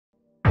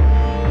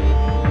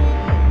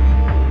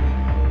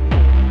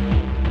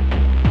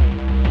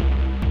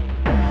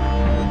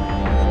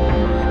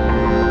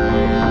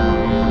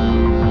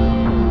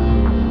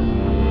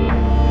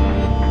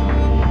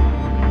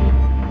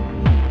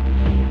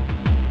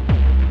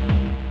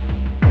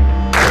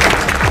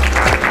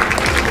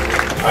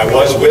I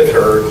was with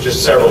her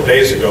just several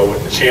days ago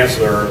with the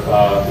Chancellor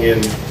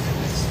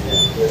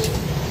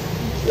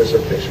there's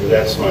her picture.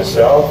 That's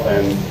myself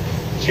and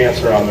the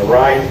Chancellor on the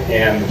right,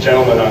 and the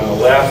gentleman on the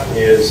left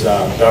is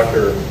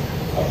Dr.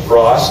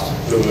 Frost,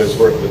 who has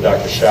worked with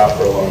Dr. Hsiao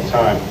for a long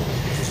time.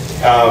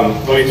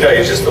 Let me tell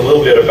you just a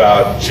little bit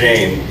about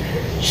Jane.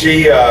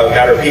 She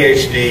got her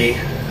PhD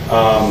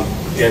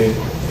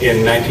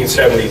in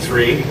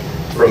 1973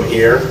 from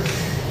here,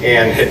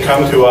 and had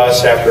come to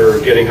us after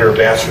getting her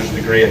bachelor's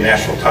degree at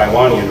National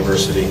Taiwan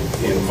University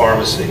in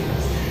pharmacy.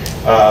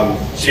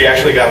 She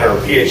actually got her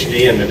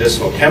PhD in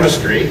medicinal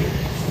chemistry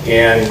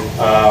and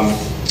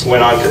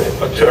went on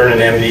to earn an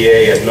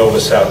MBA at Nova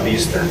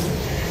Southeastern.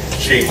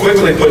 She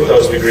quickly put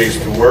those degrees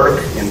to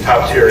work in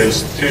top-tier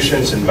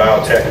institutions in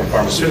biotech and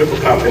pharmaceutical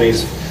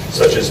companies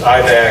such as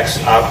IVAX,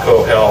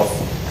 OPCO Health,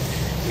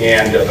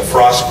 and the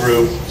Frost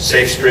Group,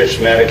 Safe Stitch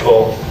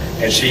Medical,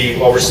 and she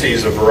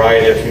oversees a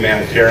variety of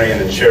humanitarian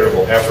and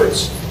charitable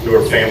efforts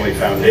through her family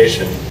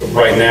foundation.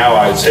 Right now,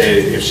 I would say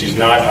if she's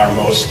not our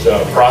most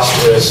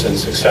prosperous and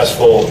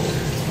successful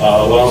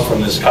alum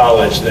from this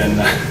college, then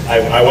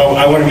I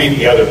want to meet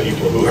the other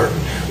people who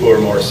are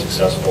more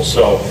successful.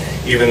 So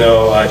even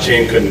though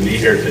Jane couldn't be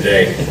here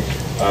today,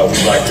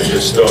 we'd like to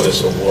bestow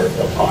this award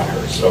upon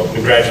her. So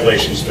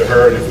congratulations to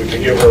her, and if we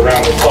could give her a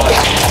round of applause.